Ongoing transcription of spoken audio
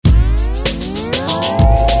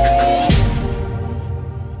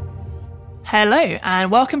Hello,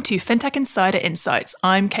 and welcome to FinTech Insider Insights.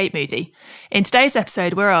 I'm Kate Moody. In today's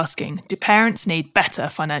episode, we're asking, do parents need better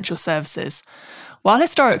financial services? While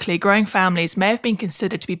historically growing families may have been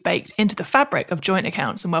considered to be baked into the fabric of joint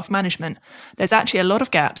accounts and wealth management, there's actually a lot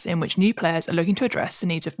of gaps in which new players are looking to address the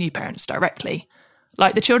needs of new parents directly.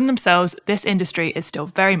 Like the children themselves, this industry is still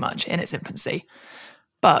very much in its infancy.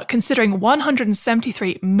 But considering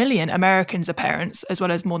 173 million Americans are parents, as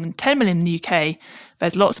well as more than 10 million in the UK,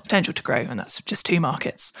 there's lots of potential to grow, and that's just two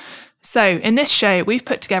markets. So in this show, we've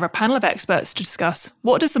put together a panel of experts to discuss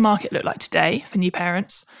what does the market look like today for new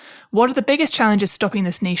parents, what are the biggest challenges stopping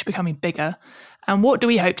this niche becoming bigger, and what do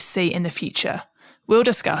we hope to see in the future? We'll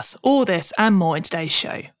discuss all this and more in today's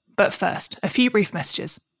show. But first, a few brief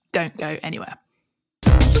messages. Don't go anywhere.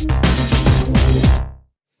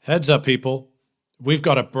 Heads up, people. We've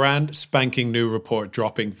got a brand spanking new report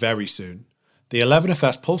dropping very soon. The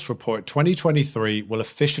 11FS Pulse Report 2023 will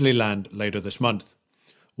officially land later this month.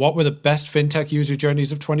 What were the best fintech user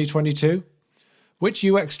journeys of 2022? Which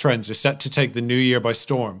UX trends are set to take the new year by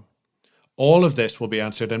storm? All of this will be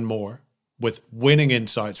answered and more, with winning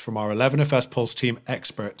insights from our 11FS Pulse team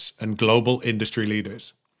experts and global industry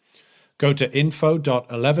leaders. Go to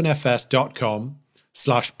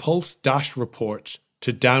info.11fs.com/pulse-report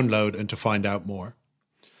to download and to find out more.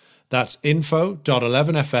 That's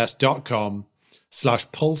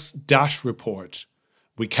info.11fs.com/pulse-report.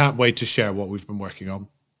 We can't wait to share what we've been working on.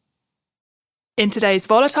 In today's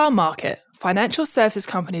volatile market, financial services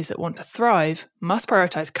companies that want to thrive must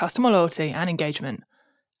prioritize customer loyalty and engagement.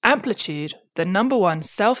 Amplitude, the #1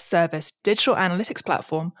 self-service digital analytics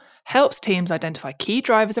platform, helps teams identify key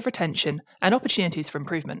drivers of retention and opportunities for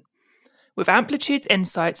improvement. With Amplitude's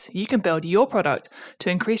insights, you can build your product to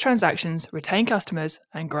increase transactions, retain customers,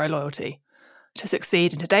 and grow loyalty. To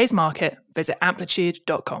succeed in today's market, visit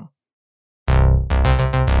amplitude.com.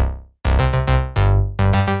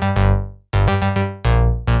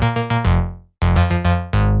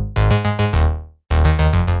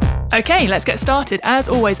 Okay, let's get started. As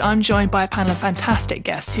always, I'm joined by a panel of fantastic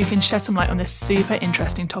guests who can shed some light on this super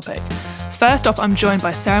interesting topic. First off, I'm joined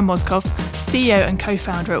by Sarah Mozkov, CEO and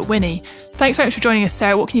co-founder at Winnie. Thanks very much for joining us,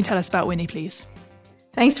 Sarah. What can you tell us about Winnie, please?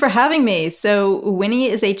 Thanks for having me. So Winnie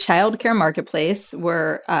is a childcare marketplace.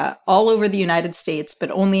 We're all over the United States, but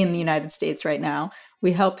only in the United States right now.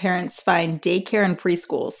 We help parents find daycare and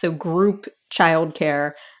preschool, so group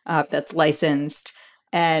childcare that's licensed.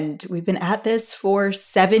 And we've been at this for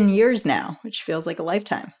 7 years now, which feels like a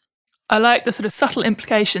lifetime. I like the sort of subtle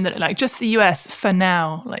implication that, like, just the US for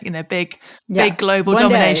now, like, big global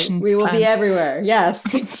domination. One day we will be everywhere. Yes.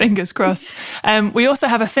 Fingers crossed. We also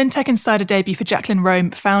have a FinTech Insider debut for Jacqueline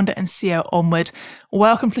Rome, founder and CEO Onward.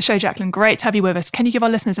 Welcome to the show, Jacqueline. Great to have you with us. Can you give our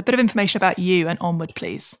listeners a bit of information about you and Onward,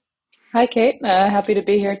 please? Hi, Kate. Happy to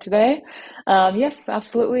be here today. Yes,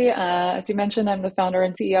 absolutely. As you mentioned, I'm the founder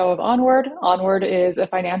and CEO of Onward. Onward is a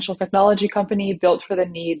financial technology company built for the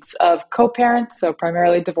needs of co-parents, so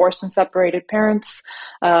primarily divorced and separated parents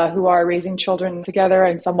who are raising children together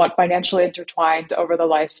and somewhat financially intertwined over the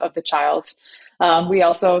life of the child. We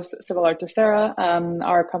also, similar to Sarah,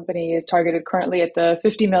 our company is targeted currently at the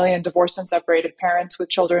 50 million divorced and separated parents with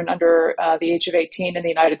children under the age of 18 in the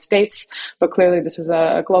United States. But clearly this is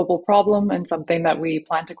a global problem and something that we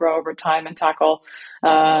plan to grow over time and tackle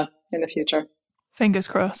in the future. Fingers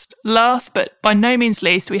crossed. Last, but by no means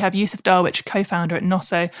least, we have Yusuf Darwich, co-founder at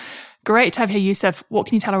Nosso. Great to have you here, Yusuf. What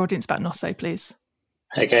can you tell our audience about Nosso, please?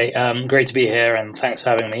 Okay, great to be here and thanks for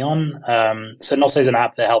having me on. So Nosso is an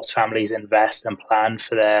app that helps families invest and plan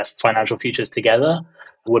for their financial futures together.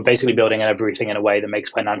 We're basically building everything in a way that makes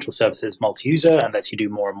financial services multi-user and lets you do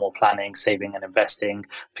more and more planning, saving and investing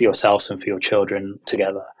for yourselves and for your children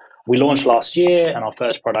together. We launched last year and our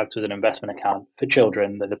first product was an investment account for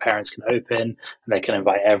children that the parents can open and they can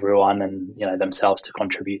invite everyone and themselves to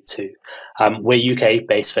contribute to. We're UK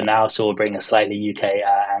based for now, so we'll bring a slightly UK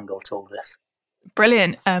angle to all this.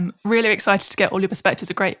 Brilliant. Really excited to get all your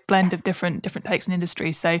perspectives, a great blend of different takes in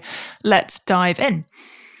industry. So let's dive in.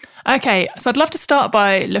 Okay, so I'd love to start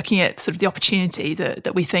by looking at sort of the opportunity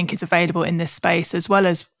that we think is available in this space, as well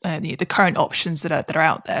as the current options that are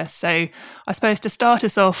out there. So I suppose to start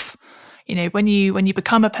us off, when you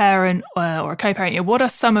become a parent or a co-parent, what are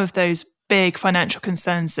some of those big financial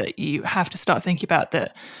concerns that you have to start thinking about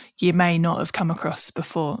that you may not have come across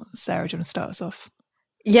before? Sarah, do you want to start us off?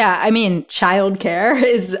 Yeah, I mean, childcare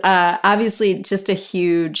is obviously just a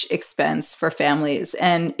huge expense for families.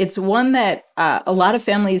 And it's one that a lot of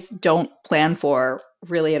families don't plan for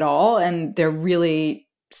really at all. And they're really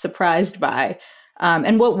surprised by.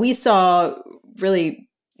 And what we saw really,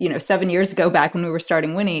 7 years ago, back when we were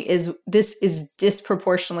starting Winnie, is this is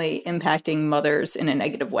disproportionately impacting mothers in a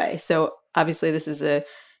negative way. So obviously this is a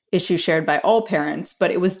issue shared by all parents,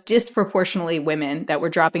 but it was disproportionately women that were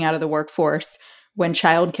dropping out of the workforce when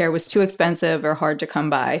childcare was too expensive or hard to come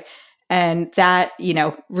by. And that,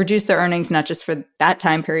 reduced their earnings, not just for that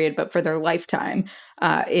time period, but for their lifetime.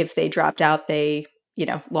 If they dropped out, they,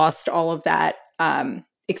 lost all of that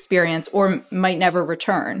experience or might never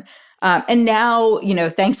return. And now,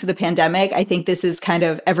 thanks to the pandemic, I think this is kind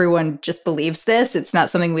of, everyone just believes this. It's not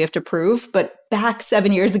something we have to prove. But back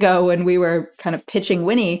 7 years ago when we were kind of pitching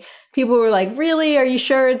Winnie, people were like, really? Are you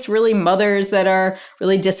sure it's really mothers that are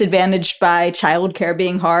really disadvantaged by childcare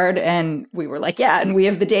being hard? And we were like, yeah, and we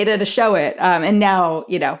have the data to show it. And now,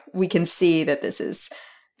 we can see that this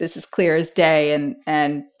is clear as day.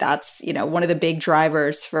 And that's, one of the big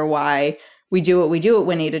drivers for why we do what we do at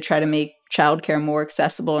Winnie, to try to make childcare more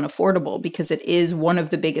accessible and affordable, because it is one of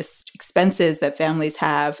the biggest expenses that families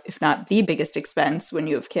have, if not the biggest expense when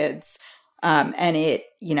you have kids. And it,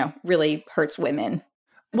 really hurts women.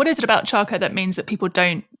 What is it about childcare that means that people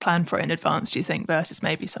don't plan for it in advance, do you think, versus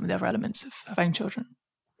maybe some of the other elements of having children?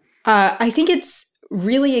 I think it's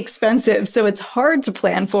really expensive. So it's hard to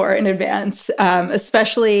plan for in advance,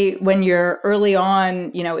 especially when you're early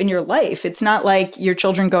on, in your life. It's not like your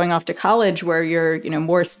children going off to college where you're,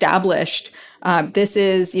 more established. This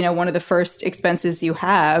is, one of the first expenses you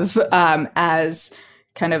have as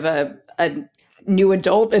kind of a new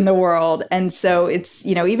adult in the world. And so it's,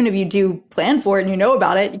 even if you do plan for it and you know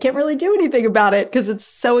about it, you can't really do anything about it because it's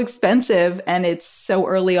so expensive and it's so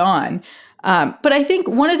early on. But I think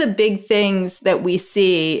one of the big things that we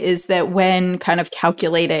see is that when kind of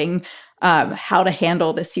calculating how to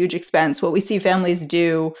handle this huge expense, what we see families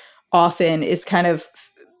do often is kind of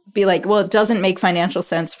be like, well, it doesn't make financial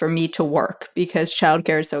sense for me to work because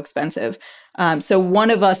childcare is so expensive. So one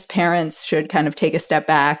of us parents should kind of take a step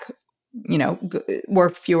back,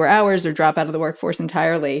 work fewer hours or drop out of the workforce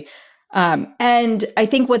entirely. And I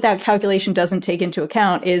think what that calculation doesn't take into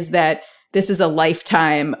account is that this is a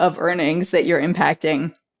lifetime of earnings that you're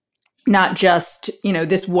impacting, not just,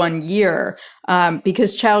 this 1 year,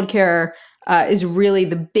 because childcare is really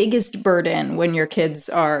the biggest burden when your kids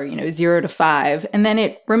are, 0 to 5. And then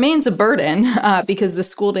it remains a burden because the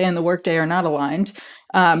school day and the work day are not aligned,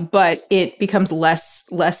 but it becomes less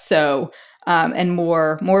so and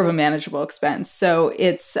more of a manageable expense. So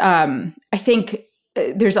it's, I think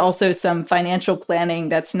there's also some financial planning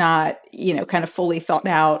that's not, kind of fully thought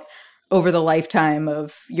out over the lifetime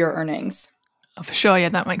of your earnings. Oh, for sure, yeah,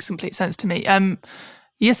 that makes complete sense to me.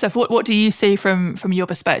 Yusuf, what do you see from your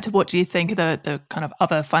perspective? What do you think are the kind of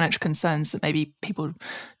other financial concerns that maybe people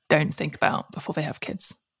don't think about before they have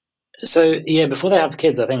kids? So yeah, before they have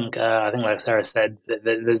kids, I think like Sarah said,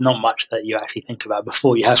 there's not much that you actually think about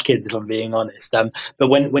before you have kids, if I'm being honest. But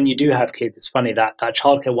when you do have kids, it's funny that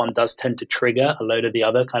childcare one does tend to trigger a load of the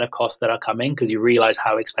other kind of costs that are coming because you realize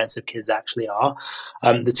how expensive kids actually are.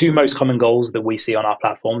 The two most common goals that we see on our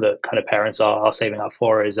platform that kind of parents are saving up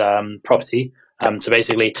for is property. So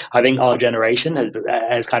basically, I think our generation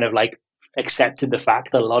has kind of like accepted the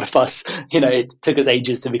fact that a lot of us, it took us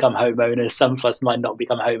ages to become homeowners. Some of us might not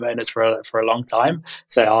become homeowners for a long time.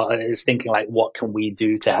 So it's thinking like, what can we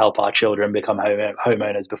do to help our children become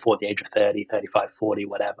homeowners before the age of 30, 35, 40,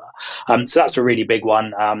 whatever. So that's a really big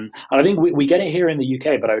one. And I think we get it here in the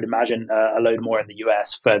UK, but I would imagine a load more in the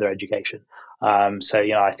US, further education. So,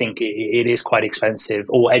 I think it is quite expensive,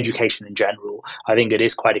 or education in general. I think it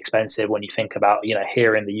is quite expensive when you think about,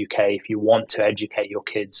 here in the UK, if you want to educate your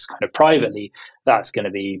kids kind of privately, that's going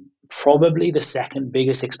to be probably the second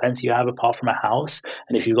biggest expense you have apart from a house.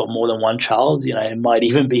 And if you've got more than one child, it might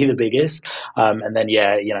even be the biggest. And then,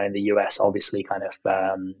 in the US, obviously kind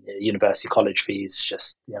of university college fees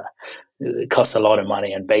just, it costs a lot of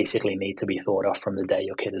money and basically need to be thought of from the day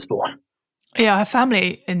your kid is born. Yeah, I have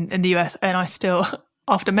family in the US, and I still,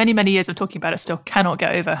 after many, many years of talking about it, still cannot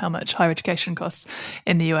get over how much higher education costs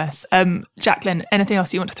in the US. Jacqueline, anything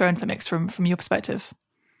else you want to throw into the mix from your perspective?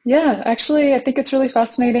 Yeah, actually, I think it's really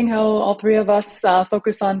fascinating how all three of us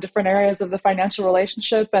focus on different areas of the financial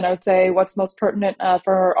relationship. And I would say what's most pertinent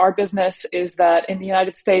for our business is that in the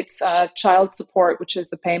United States, child support, which is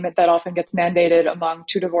the payment that often gets mandated among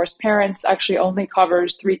two divorced parents, actually only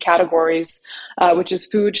covers three categories, which is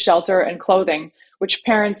food, shelter, and clothing, which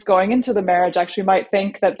parents going into the marriage actually might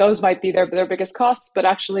think that those might be their biggest costs, but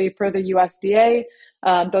actually per the USDA,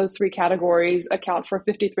 those three categories account for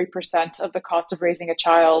 53% of the cost of raising a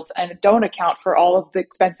child and don't account for all of the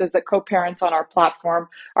expenses that co-parents on our platform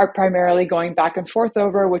are primarily going back and forth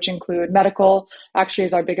over, which include medical, actually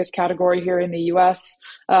is our biggest category here in the US,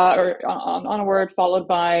 or on Onward, followed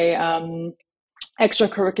by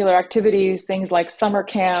extracurricular activities, things like summer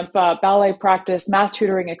camp, ballet practice, math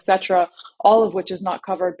tutoring, etc., all of which is not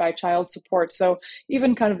covered by child support. So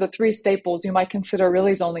even kind of the three staples you might consider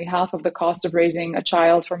really is only half of the cost of raising a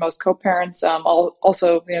child for most co-parents.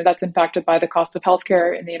 Also, that's impacted by the cost of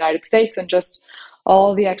healthcare in the United States and just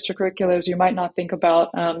all the extracurriculars you might not think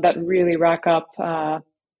about that really rack up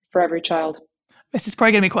for every child. This is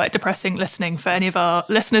probably going to be quite depressing listening for any of our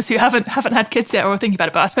listeners who haven't had kids yet or are thinking about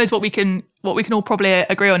it. But I suppose what we can all probably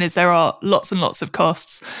agree on is there are lots and lots of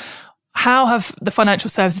costs. How have the financial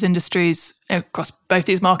services industries across both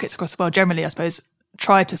these markets, across the world generally, I suppose,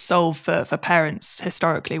 tried to solve for parents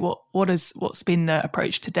historically? What's been the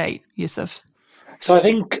approach to date, Yusuf? So I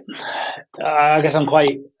think, I guess I'm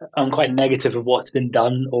quite negative of what's been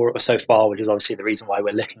done or so far, which is obviously the reason why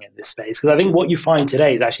we're looking at this space. Because I think what you find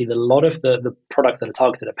today is actually that a lot of the products that are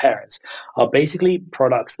targeted at parents are basically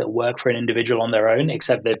products that work for an individual on their own,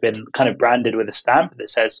 except they've been kind of branded with a stamp that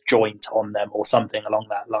says joint on them or something along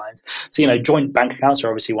that lines. So, joint bank accounts are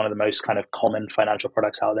obviously one of the most kind of common financial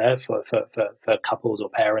products out there for couples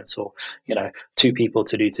or parents or, two people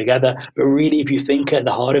to do together. But really, if you think at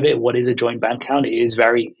the heart of it, what is a joint bank account?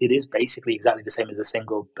 It is basically exactly the same as a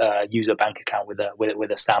single user bank account with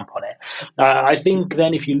a stamp on it. I think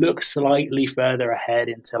then if you look slightly further ahead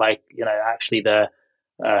into actually the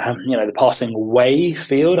passing away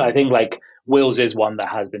field, I think wills is one that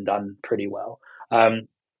has been done pretty well.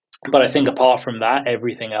 But I think apart from that,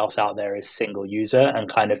 everything else out there is single user and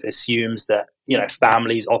kind of assumes that,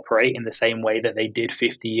 families operate in the same way that they did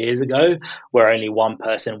 50 years ago, where only one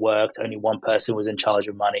person worked, only one person was in charge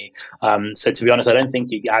of money. So to be honest, I don't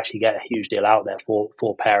think you actually get a huge deal out there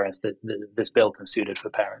for parents that's built and suited for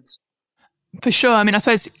parents. For sure. I mean, I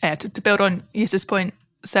suppose to build on Yusuf's point,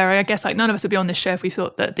 Sarah, I guess none of us would be on this show if we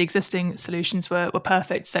thought that the existing solutions were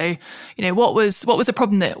perfect. So, what was the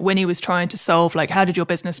problem that Winnie was trying to solve? How did your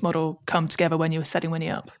business model come together when you were setting Winnie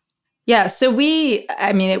up? Yeah, so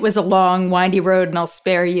it was a long, windy road, and I'll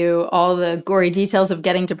spare you all the gory details of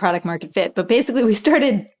getting to product market fit. But basically, we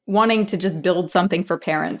started wanting to just build something for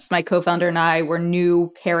parents. My co-founder and I were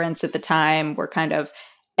new parents at the time. We're kind of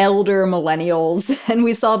elder millennials. And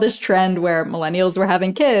we saw this trend where millennials were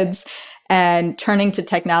having kids and turning to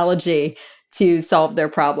technology to solve their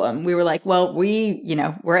problem. We were like, well,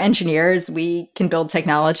 we're engineers. We can build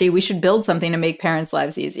technology. We should build something to make parents'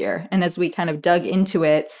 lives easier. And as we kind of dug into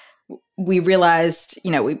it, we realized,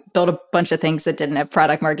 we built a bunch of things that didn't have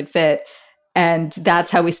product market fit. And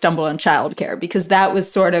that's how we stumbled on childcare, because that was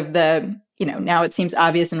sort of now it seems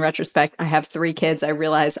obvious in retrospect. I have 3 kids. I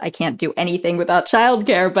realize I can't do anything without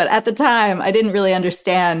childcare. But at the time, I didn't really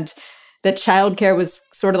understand that childcare was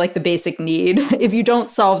sort of like the basic need. If you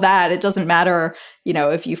don't solve that, it doesn't matter,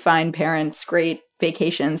 if you find parents great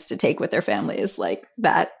vacations to take with their families,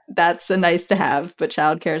 that's a nice to have, but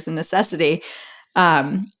childcare is a necessity.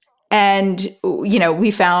 And,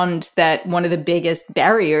 we found that one of the biggest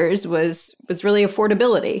barriers was really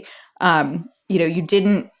affordability. You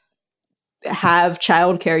didn't have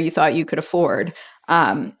childcare you thought you could afford.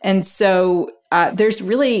 And so there's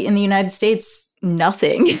really, in the United States,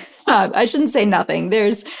 nothing. I shouldn't say nothing.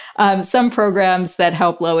 There's some programs that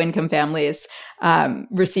help low-income families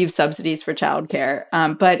receive subsidies for childcare,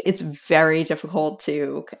 but it's very difficult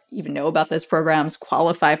to even know about those programs,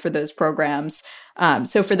 qualify for those programs.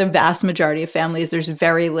 So for the vast majority of families, there's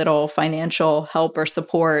very little financial help or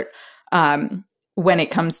support when it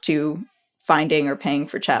comes to finding or paying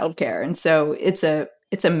for childcare. And so it's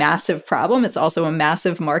a massive problem. It's also a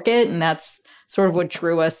massive market, and that's sort of what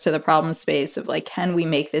drew us to the problem space of can we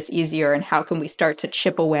make this easier, and how can we start to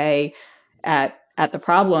chip away at the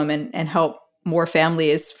problem and help more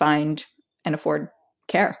families find and afford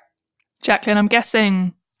care. Jacqueline, I'm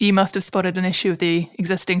guessing you must have spotted an issue with the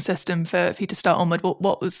existing system for you to start Onward.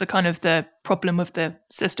 What was the kind of the problem with the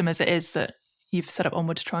system as it is that you've set up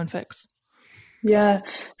Onward to try and fix? Yeah.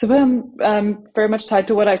 So very much tied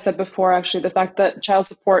to what I said before, actually, the fact that child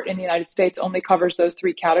support in the United States only covers those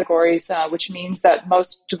three categories, which means that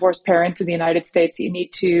most divorced parents in the United States, you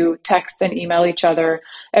need to text and email each other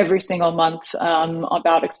every single month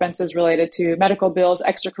about expenses related to medical bills,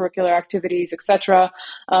 extracurricular activities, etc.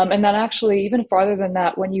 And then actually, even farther than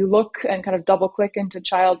that, when you look and kind of double click into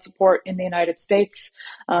child support in the United States,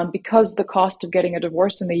 because the cost of getting a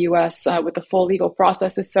divorce in the US with the full legal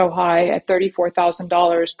process is so high at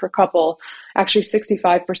 $34,000 per couple, actually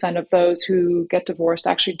 65% of those who get divorced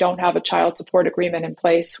actually don't have a child support agreement in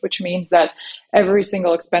place, which means that every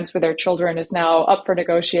single expense for their children is now up for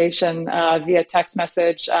negotiation via text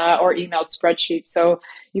message or emailed spreadsheet. So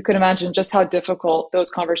you can imagine just how difficult those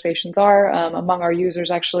conversations are. Among our users,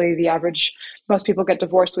 actually, most people get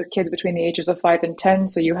divorced with kids between the ages of 5 and 10.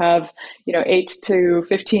 So you have, 8 to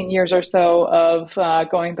 15 years or so of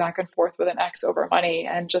going back and forth with an ex over money.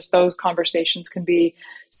 And just those conversations can be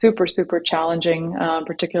super, super challenging,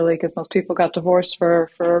 particularly because most people got divorced for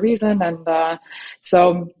a reason. And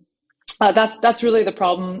that's really the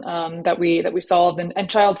problem that we solve. And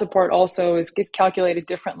child support also is calculated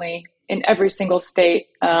differently in every single state.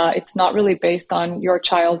 It's not really based on your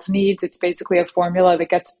child's needs. It's basically a formula that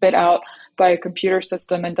gets spit out by a computer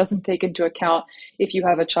system and doesn't take into account if you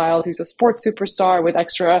have a child who's a sports superstar with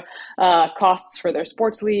extra costs for their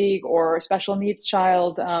sports league or a special needs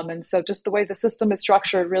child. And so just the way the system is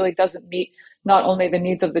structured really doesn't meet not only the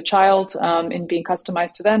needs of the child in being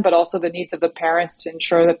customized to them, but also the needs of the parents to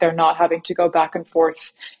ensure that they're not having to go back and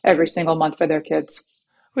forth every single month for their kids.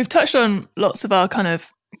 We've touched on lots of our kind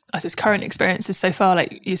of, I suppose, current experiences so far.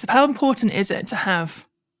 Like, Yusuf, how important is it to have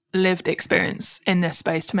lived experience in this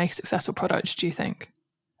space to make a successful product, do you think?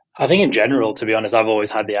 I think in general, to be honest, I've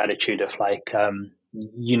always had the attitude of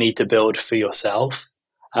you need to build for yourself.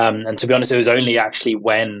 And to be honest, it was only actually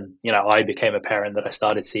when, I became a parent that I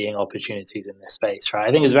started seeing opportunities in this space, right?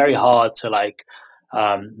 I think it's very hard to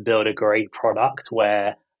build a great product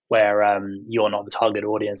where you're not the target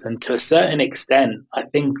audience. And to a certain extent, I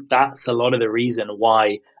think that's a lot of the reason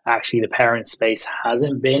why actually the parent space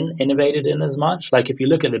hasn't been innovated in as much. Like if you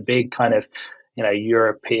look at the big kind of,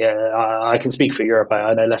 European, I can speak for Europe,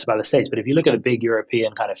 I know less about the States, but if you look at the big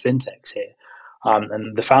European kind of fintechs here,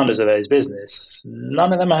 and the founders of those business,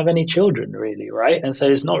 none of them have any children really, right? And so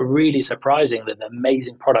it's not really surprising that the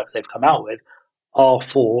amazing products they've come out with are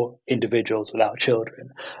for individuals without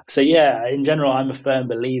children. So yeah, in general, I'm a firm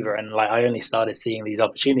believer, and I only started seeing these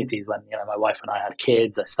opportunities when my wife and I had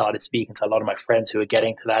kids. I started speaking to a lot of my friends who were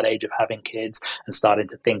getting to that age of having kids and starting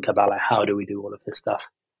to think about how do we do all of this stuff.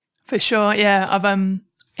 For sure, yeah. I've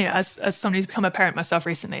as somebody who's become a parent myself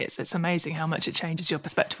recently, it's amazing how much it changes your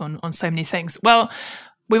perspective on so many things. Well,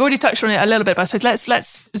 we've already touched on it a little bit, but I suppose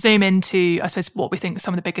let's zoom into, I suppose, what we think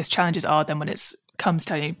some of the biggest challenges are then when it comes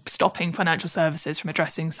to stopping financial services from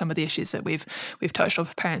addressing some of the issues that we've touched on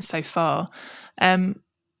for parents so far. I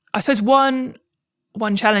suppose one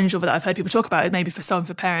challenge that I've heard people talk about, maybe for solving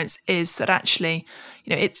for parents, is that actually,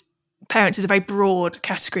 parents is a very broad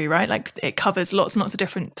category, right? Like it covers lots and lots of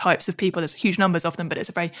different types of people. There's huge numbers of them, but it's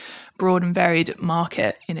a very broad and varied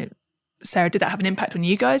market. Sarah, did that have an impact on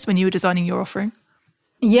you guys when you were designing your offering?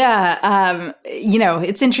 Yeah.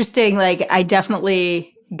 It's interesting. I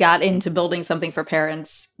definitely got into building something for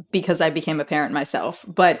parents because I became a parent myself.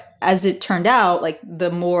 But as it turned out, the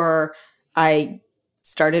more I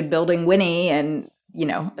started building Winnie and,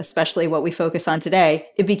 especially what we focus on today,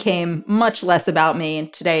 it became much less about me.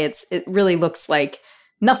 And today it really looks like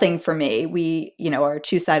nothing for me. We, are a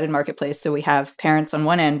two-sided marketplace. So we have parents on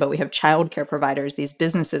one end, but we have childcare providers, these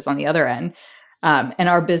businesses on the other end. And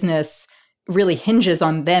our business really hinges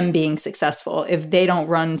on them being successful. If they don't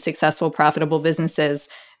run successful, profitable businesses,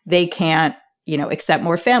 they can't, accept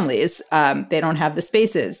more families. They don't have the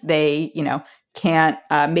spaces. They, can't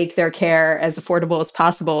make their care as affordable as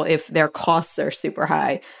possible if their costs are super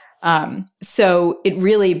high. So it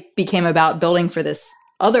really became about building for this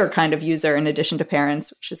other kind of user in addition to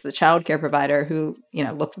parents, which is the childcare provider who,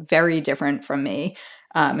 look very different from me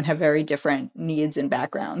and have very different needs and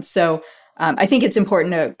backgrounds. So I think it's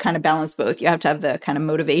important to kind of balance both. You have to have the kind of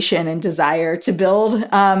motivation and desire to build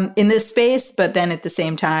in this space, but then at the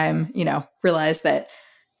same time, realize that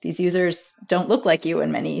these users don't look like you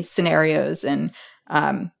in many scenarios, and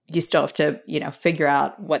you still have to, figure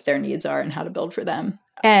out what their needs are and how to build for them.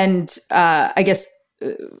 And I guess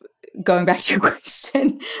going back to your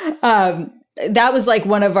question, that was like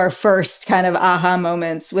one of our first kind of aha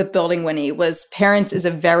moments with building Winnie. Was parents is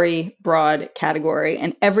a very broad category,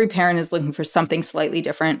 and every parent is looking for something slightly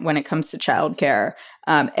different when it comes to childcare.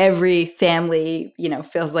 Every family,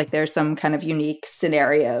 feels like there's some kind of unique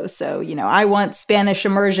scenario. So, I want Spanish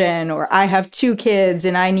immersion, or I have 2 kids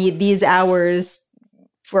and I need these hours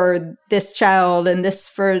for this child and this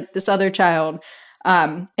for this other child.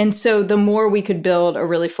 And so the more we could build a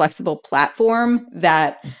really flexible platform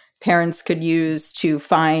that parents could use to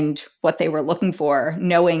find what they were looking for,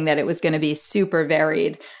 knowing that it was going to be super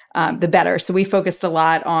varied, the better. So we focused a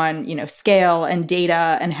lot on, scale and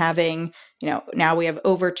data, and having, now we have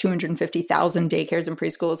over 250,000 daycares and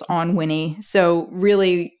preschools on Winnie. So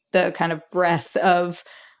really the kind of breadth of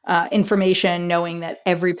information, knowing that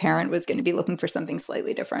every parent was going to be looking for something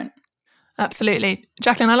slightly different. Absolutely.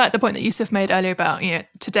 Jacqueline, I like the point that Yusuf made earlier about,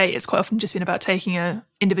 to date, it's quite often just been about taking an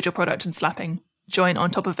individual product and slapping joint on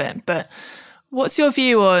top of it. But what's your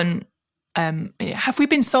view on, have we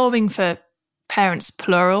been solving for parents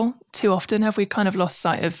plural too often? Have we kind of lost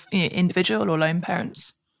sight of individual or lone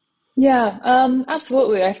parents? Yeah,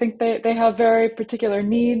 absolutely. I think they have very particular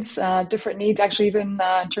needs, different needs, actually, even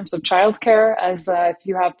in terms of childcare. As if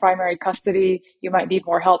you have primary custody, you might need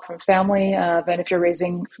more help from family than if you're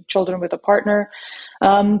raising children with a partner.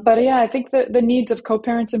 But yeah, I think that the needs of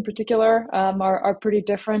co-parents in particular are pretty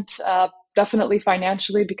different. Definitely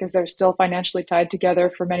financially, because they're still financially tied together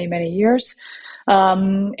for many, many years.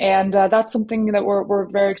 And that's something that we're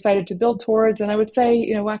very excited to build towards. And I would say,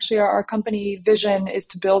 actually our company vision is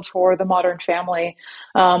to build for the modern family.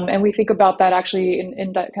 And we think about that actually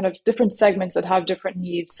in that kind of different segments that have different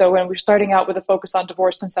needs. So when we're starting out with a focus on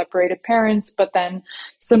divorced and separated parents, but then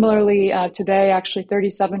similarly today, actually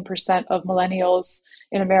 37% of millennials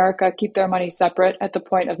in America keep their money separate at the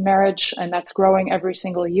point of marriage, and that's growing every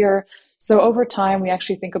single year. So over time, we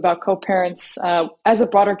actually think about co-parents as a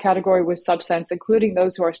broader category with subsets, including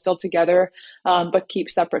those who are still together but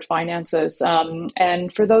keep separate finances.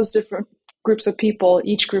 And for those different groups of people,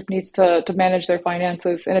 each group needs to manage their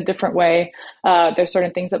finances in a different way. There's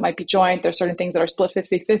certain things that might be joint. There's certain things that are split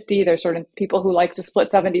 50-50. There's certain people who like to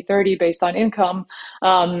split 70-30 based on income.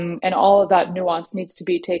 And all of that nuance needs to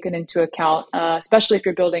be taken into account, especially if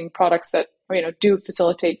you're building products that do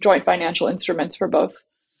facilitate joint financial instruments for both.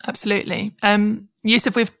 Absolutely.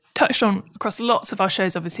 Yusuf, we've touched on across lots of our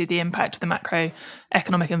shows, obviously, the impact of the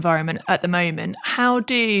macroeconomic environment at the moment. How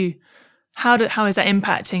is that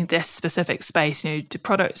impacting this specific space? Do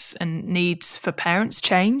products and needs for parents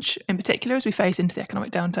change in particular as we face into the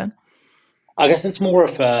economic downturn? I guess it's more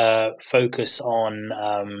of a focus on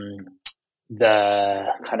the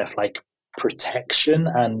kind of like protection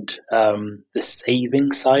and the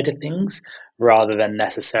saving side of things, rather than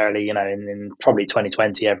necessarily, in probably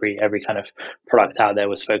 2020, every kind of product out there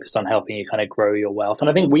was focused on helping you kind of grow your wealth.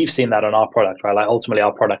 And I think we've seen that on our product, right? Like ultimately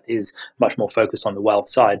our product is much more focused on the wealth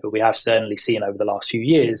side, but we have certainly seen over the last few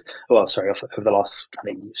years, over the last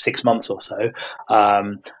kind of 6 months or so,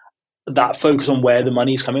 that focus on where the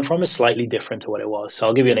money is coming from is slightly different to what it was. So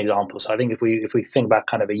I'll give you an example. So I think if we think back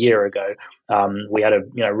kind of a year ago, we had a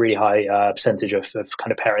really high percentage of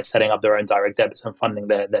kind of parents setting up their own direct debits and funding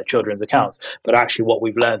their children's accounts. But actually what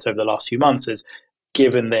we've learned over the last few months is,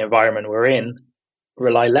 given the environment we're in,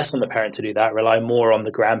 rely less on the parent to do that, rely more on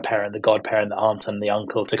the grandparent, the godparent, the aunt and the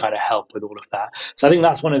uncle to kind of help with all of that. So I think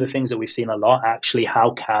that's one of the things that we've seen a lot, actually.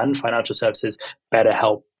 How can financial services better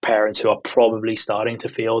help parents who are probably starting to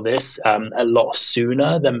feel this a lot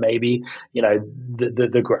sooner than maybe,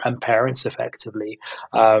 the grandparents effectively.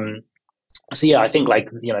 So yeah, I think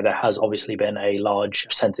there has obviously been a large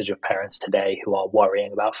percentage of parents today who are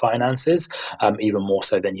worrying about finances, even more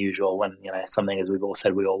so than usual when, something, as we've all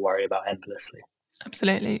said, we all worry about endlessly.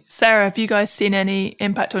 Absolutely. Sarah, have you guys seen any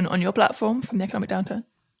impact on your platform from the economic downturn?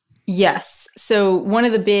 Yes. So one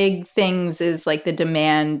of the big things is like the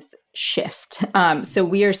demand shift. So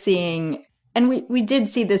we are seeing, and we did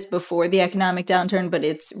see this before the economic downturn, but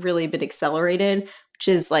it's really been accelerated, which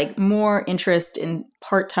is like more interest in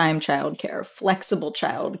part-time childcare, flexible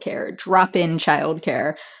childcare, drop-in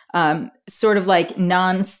childcare, sort of like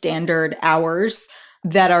non-standard hours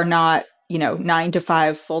that are not 9 to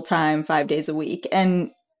 5 full-time, 5 days a week.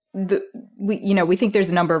 And we think there's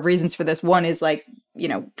a number of reasons for this. One is like,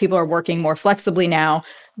 people are working more flexibly now,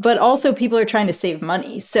 but also people are trying to save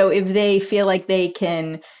money. So if they feel like they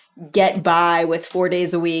can get by with 4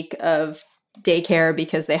 days a week of daycare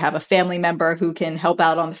because they have a family member who can help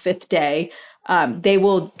out on the 5th day, they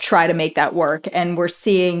will try to make that work. And we're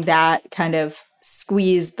seeing that kind of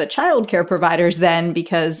squeeze the childcare providers then,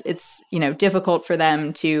 because it's, difficult for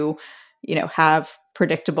them to have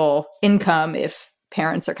predictable income if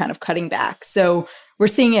parents are kind of cutting back. So we're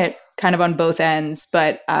seeing it kind of on both ends,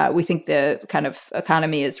 but we think the kind of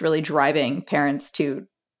economy is really driving parents to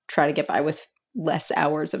try to get by with less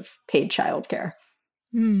hours of paid childcare.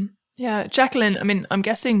 Yeah, Jacqueline, I mean, I'm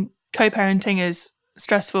guessing co-parenting is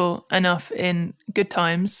stressful enough in good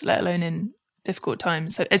times, let alone in difficult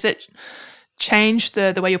times. So is it changed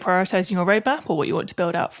the way you're prioritizing your roadmap or what you want to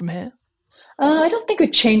build out from here? I don't think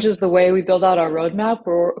it changes the way we build out our roadmap.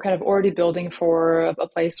 We're kind of already building for a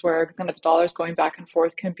place where kind of dollars going back and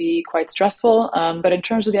forth can be quite stressful. But in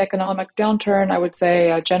terms of the economic downturn, I would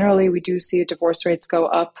say generally we do see divorce rates go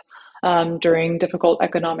up during difficult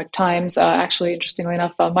economic times. Actually, interestingly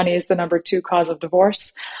enough, money is the number 2 cause of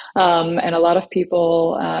divorce. And a lot of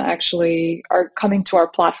people actually are coming to our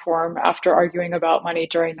platform after arguing about money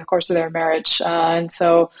during the course of their marriage. And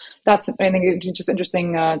so that's, I think it's just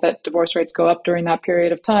interesting that divorce rates go up during that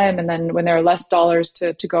period of time. And then when there are less dollars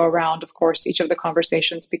to go around, of course, each of the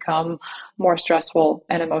conversations become more stressful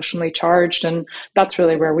and emotionally charged. And that's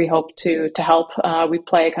really where we hope to help. We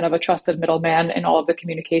play kind of a trusted middleman in all of the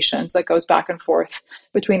communications that goes back and forth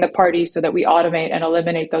between the parties so that we automate and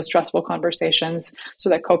eliminate those stressful conversations so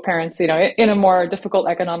that co-parents, in a more difficult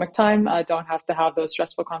economic time, don't have to have those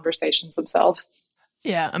stressful conversations themselves.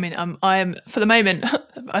 Yeah, I mean, I am for the moment.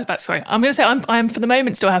 I'm going to say I am for the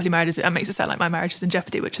moment still happily married. It makes it sound like my marriage is in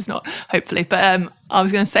jeopardy, which is not, hopefully. But I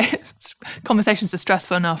was going to say conversations are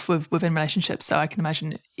stressful enough within relationships, so I can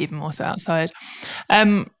imagine even more so outside.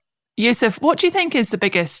 Yusuf, what do you think is the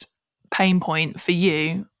biggest pain point for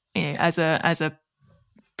you, as a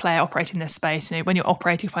player operating this space? When you're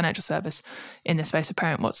operating a financial service in this space of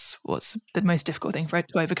parent, what's the most difficult thing for it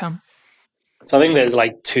to overcome? So I think there's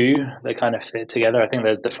like 2 that kind of fit together. I think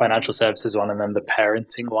there's the financial services one and then the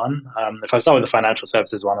parenting one. If I start with the financial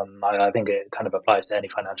services one, and I think it kind of applies to any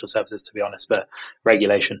financial services, to be honest, but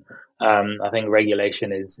regulation. I think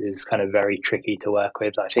regulation is kind of very tricky to work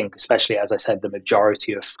with. I think, especially, as I said, the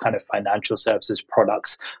majority of kind of financial services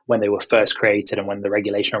products, when they were first created and when the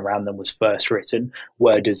regulation around them was first written,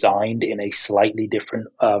 were designed in a slightly different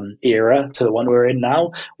era to the one we're in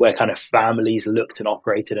now, where kind of families looked and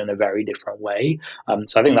operated in a very different way.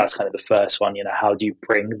 So I think that's kind of the first one. How do you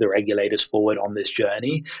bring the regulators forward on this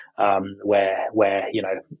journey where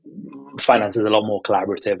finance is a lot more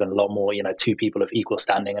collaborative and a lot more 2 people of equal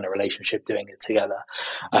standing in a relationship doing it together.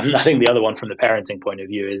 I think the other one from the parenting point of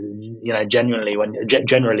view is generally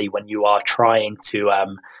when you are trying to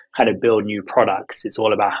kind of build new products, it's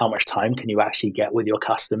all about how much time can you actually get with your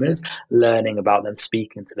customers, learning about them,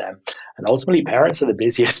 speaking to them. And ultimately, parents are the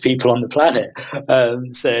busiest people on the planet.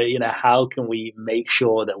 So, how can we make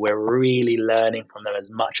sure that we're really learning from them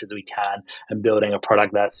as much as we can and building a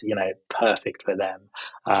product that's, perfect for them?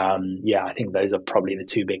 I think those are probably the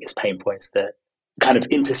 2 biggest pain points that kind of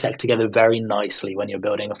intersect together very nicely when you're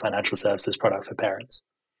building a financial services product for parents.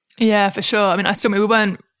 Yeah, for sure. I mean, we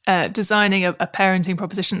weren't designing a parenting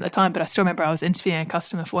proposition at the time, but I still remember I was interviewing a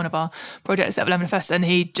customer for one of our projects at 11FS, and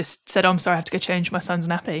he just said, I'm sorry, I have to go change my son's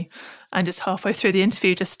nappy. And just halfway through the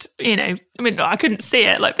interview, I couldn't see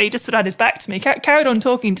it, but he just sort of had his back to me, carried on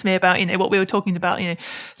talking to me about, what we were talking about,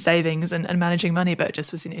 savings and managing money, but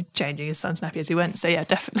just was, changing his son's nappy as he went. So yeah,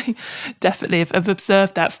 definitely I've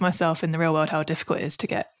observed that for myself in the real world, how difficult it is to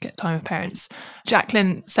get time with parents.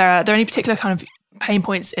 Jacqueline, Sarah, are there any particular kind of pain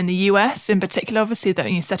points in the US in particular, obviously,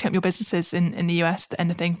 that you're setting up your businesses in the US,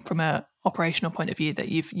 anything from an operational point of view that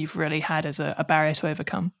you've really had as a barrier to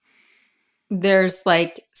overcome? There's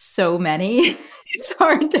so many. It's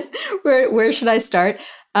hard. Where should I start?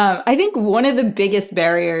 I think one of the biggest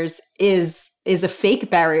barriers is a fake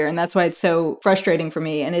barrier, and that's why it's so frustrating for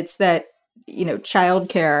me. And it's that,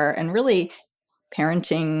 childcare and really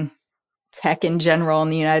parenting tech in general in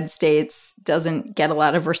the United States doesn't get a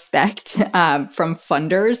lot of respect from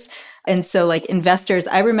funders. And so investors,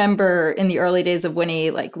 I remember in the early days of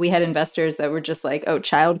Winnie, we had investors that were just oh,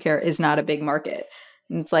 childcare is not a big market.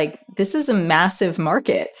 And it's this is a massive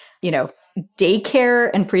market, daycare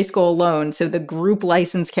and preschool alone. So the group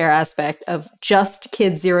licensed care aspect of just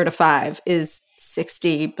kids 0 to 5 is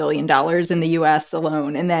 $60 billion in the US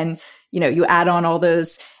alone. And then, you add on all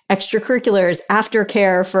those extracurriculars,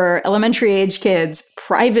 aftercare for elementary age kids,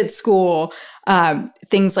 private school,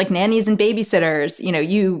 things like nannies and babysitters,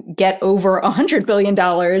 you get over $100 billion.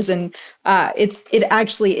 And it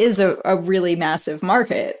actually is a really massive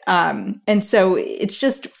market. And so it's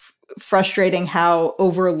just frustrating how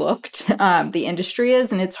overlooked the industry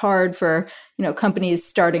is. And it's hard for, companies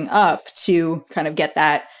starting up to kind of get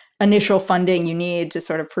that initial funding you need to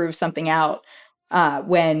sort of prove something out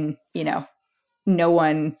when, no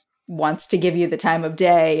one wants to give you the time of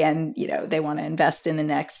day, and, they want to invest in the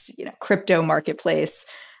next, crypto marketplace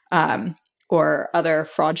or other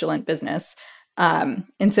fraudulent business.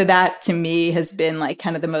 And so that to me has been like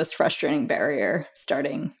kind of the most frustrating barrier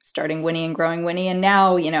starting Winnie and growing Winnie. And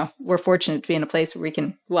now, we're fortunate to be in a place where we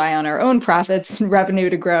can rely on our own profits and revenue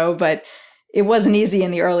to grow, but it wasn't easy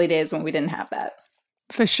in the early days when we didn't have that.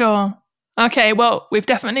 For sure. Okay, well, we've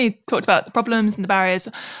definitely talked about the problems and the barriers.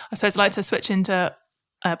 I suppose I'd like to switch into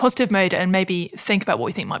positive mode and maybe think about what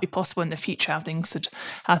we think might be possible in the future, how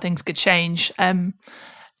things could change.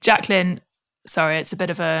 Jacqueline, sorry, it's a bit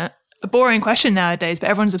of a boring question nowadays, but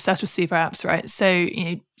everyone's obsessed with super apps, right? So,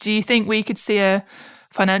 do you think we could see a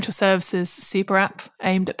financial services super app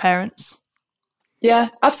aimed at parents? Yeah,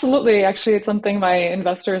 absolutely. Actually, it's something my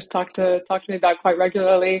investors talk to me about quite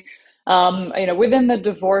regularly. Within the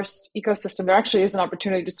divorced ecosystem, there actually is an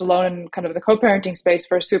opportunity just alone in kind of the co-parenting space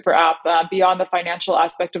for a super app. Beyond the financial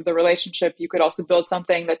aspect of the relationship, you could also build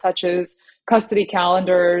something that touches custody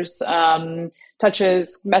calendars,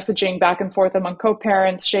 touches messaging back and forth among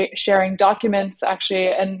co-parents, sharing documents, actually.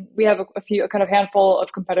 And we have a kind of handful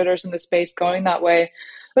of competitors in the space going that way.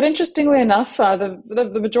 But interestingly enough,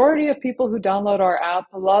 the majority of people who download our app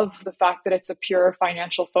love the fact that it's a pure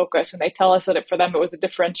financial focus. And they tell us that for them, it was a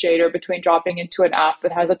differentiator between dropping into an app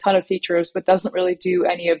that has a ton of features, but doesn't really do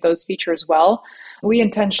any of those features well. We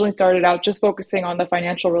intentionally started out just focusing on the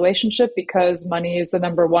financial relationship because money is the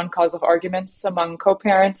number one cause of arguments among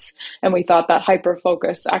co-parents. And we thought that hyper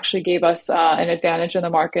focus actually gave us an advantage in the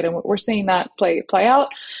market. And we're seeing that play out.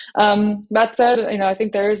 That said, I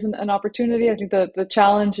think there is an opportunity. I think the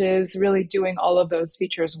challenge is really doing all of those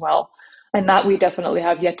features well. And that we definitely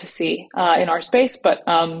have yet to see in our space, but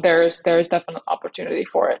there's definite opportunity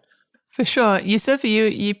for it. For sure. Yusuf,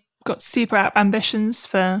 you got super app ambitions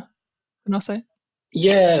for Nosso?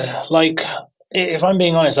 Yeah, if I'm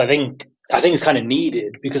being honest, I think it's kind of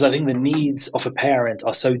needed because I think the needs of a parent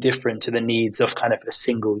are so different to the needs of kind of a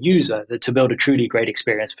single user that to build a truly great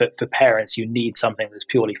experience for parents, you need something that's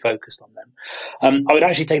purely focused on them. I would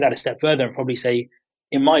actually take that a step further and probably say,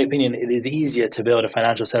 in my opinion, it is easier to build a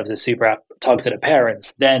financial services super app targeted at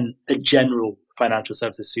parents than a general financial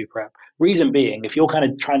services super app. Reason being, if you're kind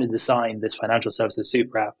of trying to design this financial services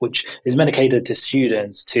super app, which is meant to cater to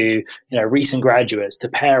students, to recent graduates, to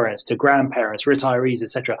parents, to grandparents, retirees,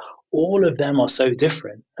 etc., all of them are so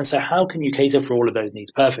different. And so how can you cater for all of those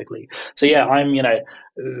needs perfectly? So yeah, I'm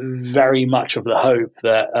very much of the hope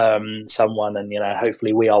that someone, and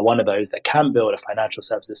hopefully we are one of those that can build a financial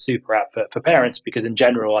services super app for parents, because in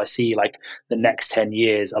general I see like the next 10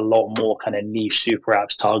 years a lot more kind of niche super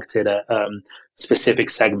apps targeted at specific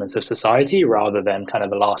segments of society rather than kind of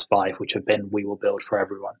the last 5, which have been we will build for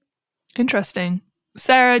everyone. Interesting.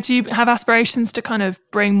 Sarah, do you have aspirations to kind of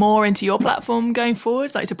bring more into your platform going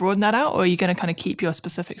forward, like to broaden that out, or are you going to kind of keep your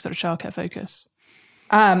specific sort of childcare focus?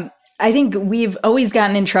 I think we've always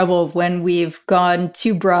gotten in trouble when we've gone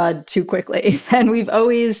too broad too quickly. And we've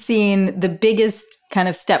always seen the biggest kind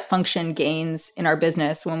of step function gains in our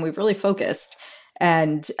business when we've really focused.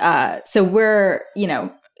 And so we're,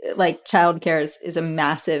 like childcare is a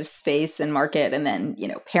massive space and market. And then,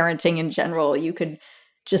 parenting in general, you could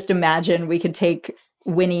just imagine we could take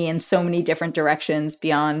Winnie in so many different directions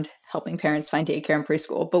beyond helping parents find daycare and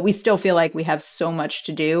preschool. But we still feel like we have so much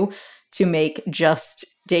to do to make just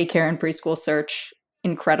daycare and preschool search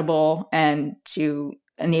incredible and to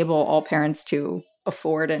enable all parents to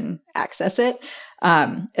afford and access it.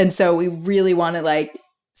 And so we really want to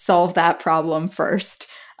solve that problem first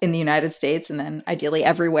in the United States and then ideally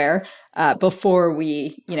everywhere before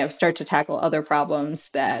we, start to tackle other problems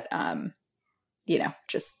that,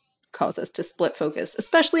 just cause us to split focus,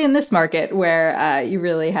 especially in this market where you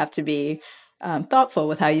really have to be thoughtful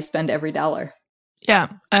with how you spend every dollar. Yeah.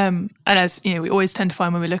 And as we always tend to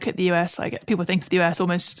find when we look at the US, people think of the US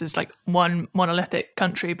almost as like one monolithic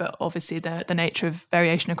country, but obviously the nature of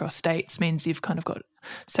variation across states means you've kind of got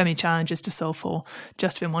so many challenges to solve for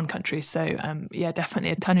just within one country. So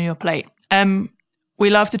definitely a ton on your plate. We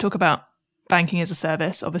love to talk about banking as a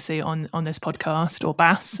service, obviously on this podcast, or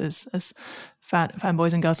BaaS as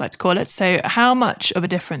fanboys and girls like to call it. So how much of a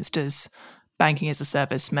difference does banking as a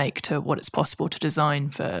service make to what it's possible to design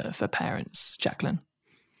for parents, Jacqueline?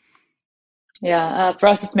 Yeah, for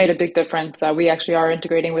us, it's made a big difference. We actually are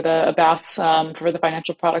integrating with a BaaS for the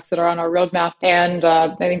financial products that are on our roadmap. And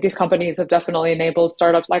I think these companies have definitely enabled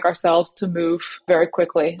startups like ourselves to move very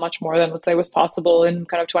quickly, much more than, let's say, was possible in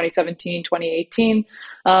kind of 2017, 2018.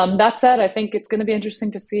 That said, I think it's going to be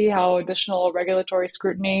interesting to see how additional regulatory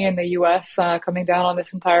scrutiny in the US coming down on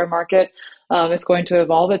this entire market is going to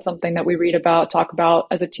evolve. It's something that we read about, talk about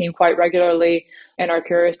as a team quite regularly, and are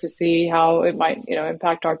curious to see how it might,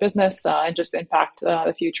 impact our business and just impact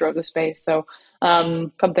the future of the space. So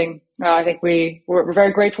something I think we're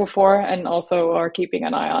very grateful for, and also are keeping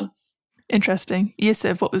an eye on. Interesting.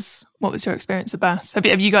 Yusuf, what was your experience of BaaS?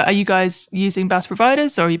 Are you guys using BaaS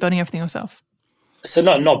providers, or are you building everything yourself? So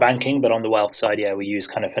not banking, but on the wealth side, we use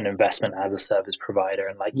kind of an investment as a service provider,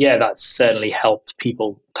 and that's certainly helped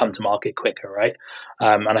people come to market quicker, right?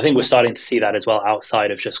 And I think we're starting to see that as well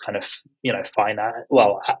outside of just kind of finance.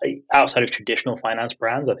 Well, outside of traditional finance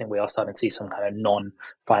brands, I think we are starting to see some kind of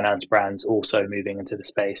non-finance brands also moving into the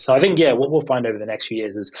space. So I think what we'll find over the next few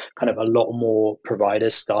years is kind of a lot more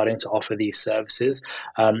providers starting to offer these services.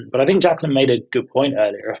 But I think Jacqueline made a good point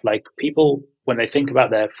earlier of people, when they think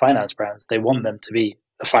about their finance brands, they want them to be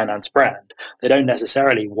a finance brand. They don't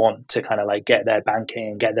necessarily want to kind of get their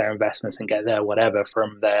banking and get their investments and get their whatever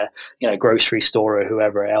from their grocery store or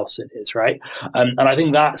whoever else it is, right? And I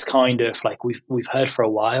think that's kind of we've heard for a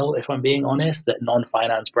while, if I'm being honest, that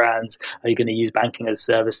non-finance brands are going to use banking as a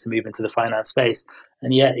service to move into the finance space.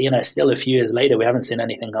 And yet, still a few years later, we haven't seen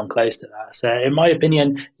anything come close to that. So in my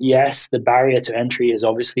opinion, yes, the barrier to entry has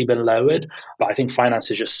obviously been lowered, but I think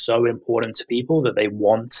finance is just so important to people that they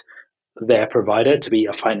want their provider to be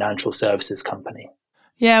a financial services company.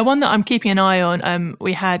 Yeah, one that I'm keeping an eye on.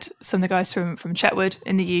 We had some of the guys from Chetwood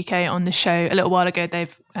in the UK on the show a little while ago. They're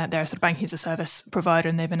a sort of banking as a service provider,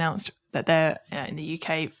 and they've announced that they're in the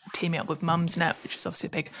UK teaming up with Mumsnet, which is obviously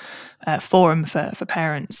a big forum for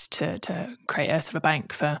parents to create a sort of a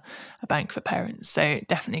bank for parents. So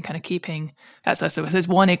definitely kind of keeping that's also there's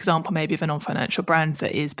one example maybe of a non-financial brand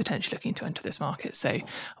that is potentially looking to enter this market. So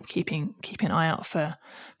I'm keeping an eye out for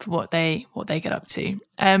what they get up to.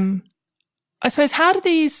 I suppose how do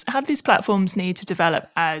these platforms need to develop?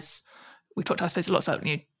 As we talked, I suppose, lots about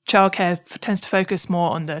childcare tends to focus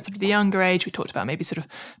more on the sort of the younger age. We talked about maybe sort of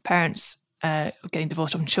parents getting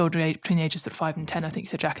divorced from children between the ages of 5 and 10. I think you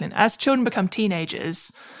said, Jacqueline. As children become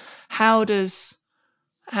teenagers, how does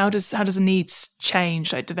the needs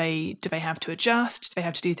change? Do they have to adjust? Do they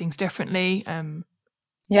have to do things differently?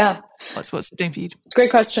 What's it doing for you?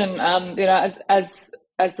 Great question.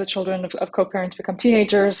 As the children of co-parents become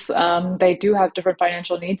teenagers, they do have different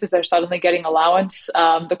financial needs as they're suddenly getting allowance.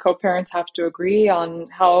 The co-parents have to agree on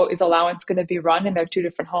how is allowance going to be run in their two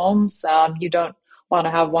different homes. You don't want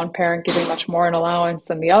to have one parent giving much more in allowance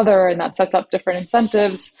than the other, and that sets up different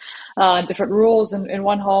incentives, different rules in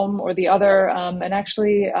one home or the other. And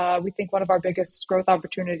actually, we think one of our biggest growth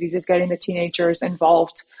opportunities is getting the teenagers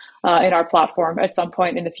involved in our platform at some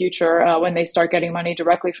point in the future when they start getting money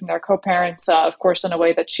directly from their co-parents, of course, in a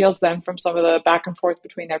way that shields them from some of the back and forth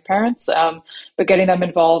between their parents, but getting them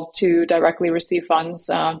involved to directly receive funds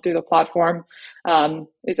through the platform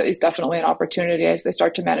is definitely an opportunity as they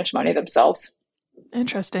start to manage money themselves.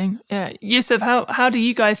 Interesting. Yeah. Yusuf, how do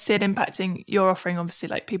you guys see it impacting your offering?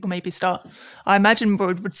 Obviously, people maybe I imagine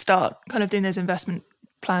would start kind of doing those investment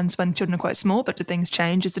plans when children are quite small, but do things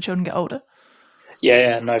change as the children get older?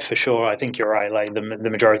 Yeah, no, for sure. I think you're right. The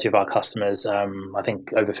majority of our customers, I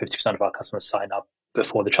think over 50% of our customers sign up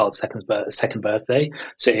before the child's second birthday.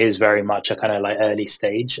 So it is very much a kind of early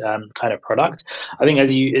stage kind of product. I think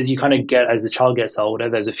as you kind of as the child gets older,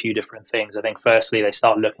 there's a few different things. I think firstly, they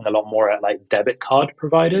start looking a lot more at debit card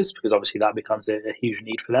providers, because obviously that becomes a huge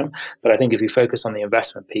need for them. But I think if you focus on the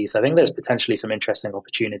investment piece, I think there's potentially some interesting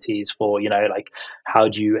opportunities for, how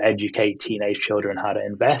do you educate teenage children how to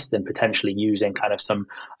invest, and potentially using kind of some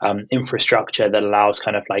infrastructure that allows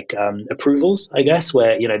kind of approvals, I guess,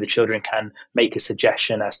 where, the children can make a suggestion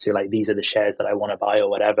as to these are the shares that I want to buy or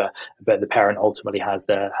whatever, but the parent ultimately has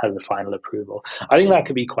the final approval. I think that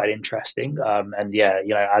could be quite interesting. And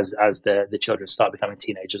as the children start becoming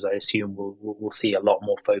teenagers, I assume we'll see a lot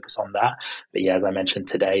more focus on that. But as I mentioned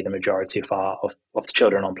today, the majority of the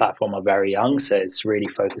children on platform are very young, so it's really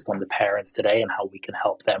focused on the parents today and how we can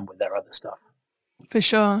help them with their other stuff. For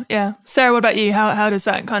sure, yeah. Sarah, what about you? How does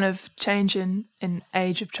that kind of change in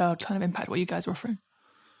age of child kind of impact what you guys are offering?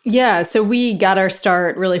 Yeah, so we got our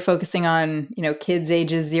start really focusing on, kids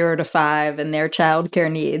ages 0 to 5 and their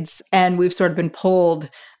childcare needs. And we've sort of been pulled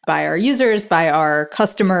by our users, by our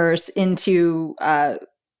customers into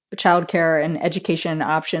childcare and education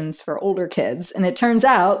options for older kids. And it turns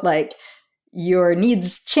out your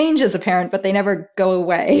needs change as a parent, but they never go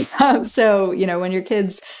away. So, when your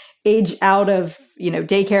kids age out of,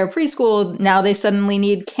 daycare, preschool, now they suddenly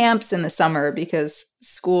need camps in the summer because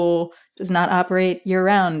school does not operate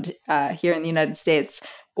year-round here in the United States,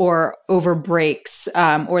 or over breaks,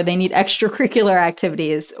 or they need extracurricular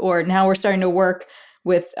activities, or now we're starting to work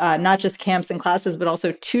with not just camps and classes, but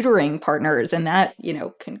also tutoring partners. And that,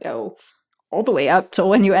 can go all the way up till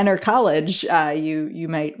when you enter college, you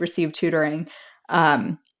might receive tutoring.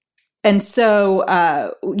 And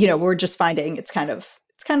so, we're just finding it's kind of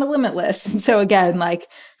limitless. And so again, like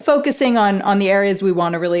focusing on the areas we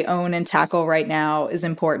want to really own and tackle right now is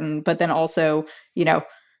important, but then also,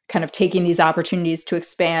 kind of taking these opportunities to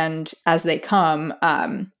expand as they come.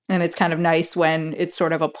 And it's kind of nice when it's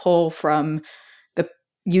sort of a pull from the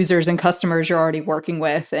users and customers you're already working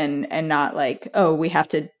with and not like, oh, we have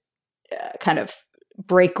to kind of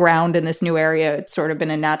break ground in this new area. It's sort of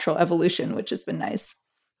been a natural evolution, which has been nice.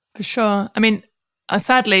 For sure. I mean,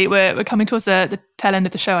 sadly, we're coming towards the tail end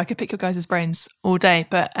of the show. I could pick your guys' brains all day,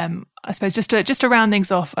 but I suppose just to round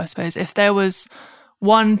things off, I suppose if there was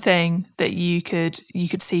one thing that you could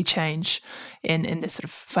see change in this sort of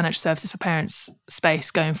financial services for parents space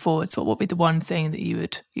going forwards, what would be the one thing that you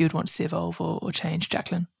would want to see evolve or change,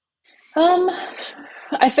 Jacqueline?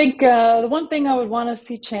 I think the one thing I would want to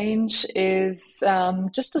see change is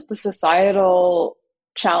just as the societal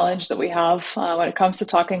challenge that we have when it comes to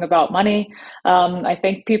talking about money. I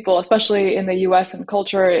think people, especially in the US and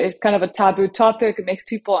culture, it's kind of a taboo topic. It makes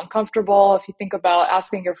people uncomfortable. If you think about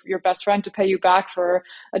asking your best friend to pay you back for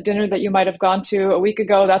a dinner that you might have gone to a week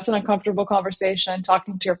ago, that's an uncomfortable conversation.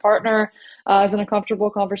 Talking to your partner is an uncomfortable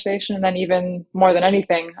conversation. And then even more than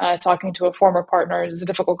anything, talking to a former partner is a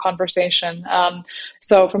difficult conversation.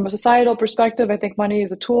 So from a societal perspective, I think money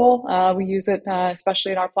is a tool. We use it,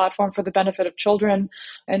 especially in our platform, for the benefit of children.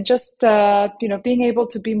 And just, being able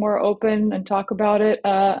to be more open and talk about it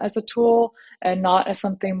as a tool and not as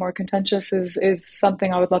something more contentious is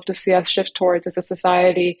something I would love to see us shift towards as a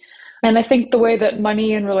society. And I think the way that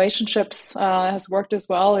money and relationships has worked as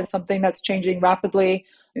well is something that's changing rapidly.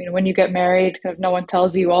 When you get married, kind of no one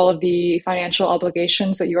tells you all of the financial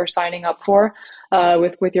obligations that you are signing up for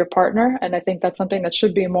with your partner. And I think that's something that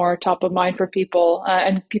should be more top of mind for people.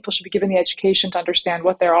 And people should be given the education to understand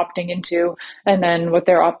what they're opting into and then what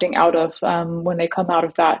they're opting out of when they come out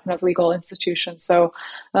of that kind of legal institution. So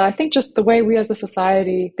I think just the way we as a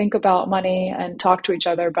society think about money and talk to each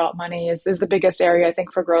other about money is the biggest area, I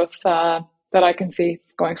think, for growth that I can see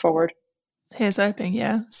going forward. Here's hoping,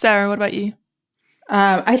 yeah. Sarah, what about you?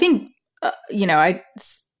 I think, I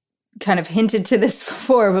kind of hinted to this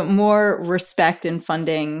before, but more respect and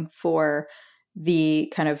funding for the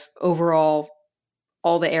kind of overall,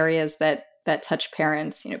 all the areas that touch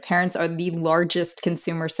parents. Parents are the largest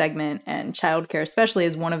consumer segment, and childcare especially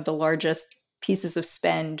is one of the largest pieces of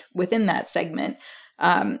spend within that segment.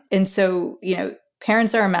 And so,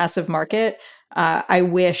 parents are a massive market. I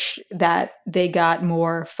wish that they got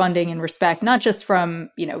more funding and respect, not just from,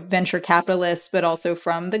 venture capitalists, but also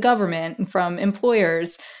from the government and from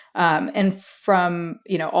employers, and from,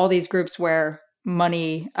 all these groups where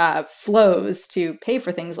money flows to pay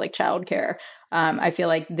for things like childcare. I feel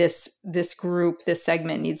like this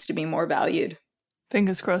segment needs to be more valued.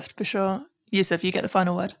 Fingers crossed for sure. Yusuf, you get the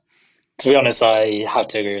final word. To be honest, I have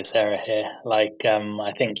to agree with Sarah here. I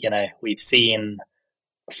think, we've seen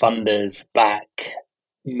funders back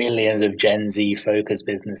millions of Gen Z focused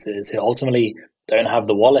businesses who ultimately don't have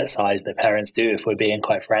the wallet size that parents do, if we're being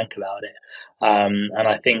quite frank about it. And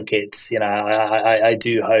I think it's, I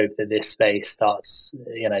do hope that this space starts,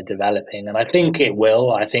 developing. And I think it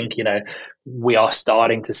will. I think, we are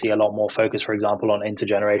starting to see a lot more focus, for example, on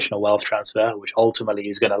intergenerational wealth transfer, which ultimately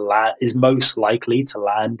is most likely to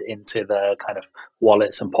land into the kind of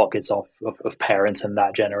wallets and pockets of parents in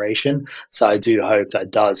that generation. So I do hope that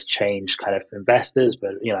does change kind of investors,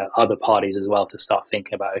 but, other parties as well, to start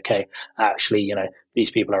thinking about, okay, actually, these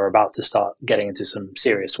people are about to start getting into some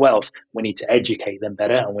serious wealth. We need to educate them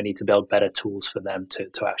better, and we need to build better tools for them to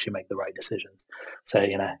actually make the right decisions. So,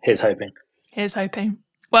 here's hoping. Here's hoping.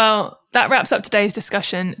 Well, that wraps up today's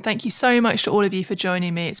discussion. Thank you so much to all of you for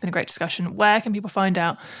joining me. It's been a great discussion. Where can people find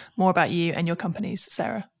out more about you and your companies,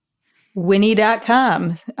 Sarah?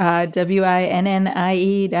 Winnie.com, WINNIE.com,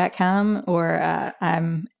 or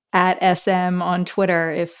I'm at SM on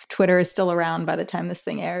Twitter. If Twitter is still around by the time this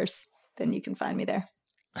thing airs, then you can find me there.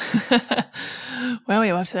 Well,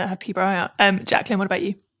 you'll have to keep our eye out. Jacqueline, what about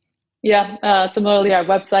you? Yeah, similarly, our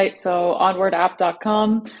website, so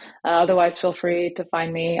onwardapp.com. Otherwise, feel free to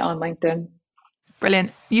find me on LinkedIn.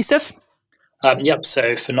 Brilliant. Yusuf? Yep.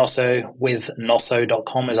 So for Nosso, with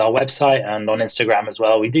nosso.com is our website, and on Instagram as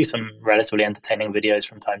well. We do some relatively entertaining videos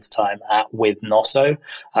from time to time at with Nosso.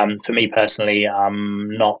 For me personally, I'm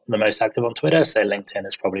not the most active on Twitter, so LinkedIn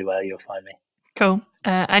is probably where you'll find me. Cool.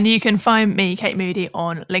 And you can find me, Kate Moody,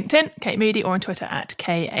 on LinkedIn, Kate Moody, or on Twitter at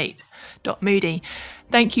k8.moody.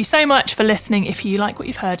 Thank you so much for listening. If you like what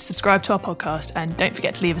you've heard, subscribe to our podcast and don't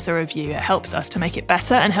forget to leave us a review. It helps us to make it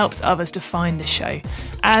better and helps others to find the show.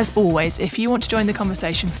 As always, if you want to join the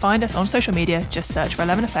conversation, find us on social media. Just search for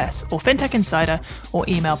 11FS or FinTech Insider or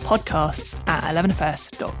email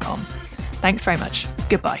podcasts@11fs.com. Thanks very much.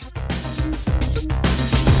 Goodbye.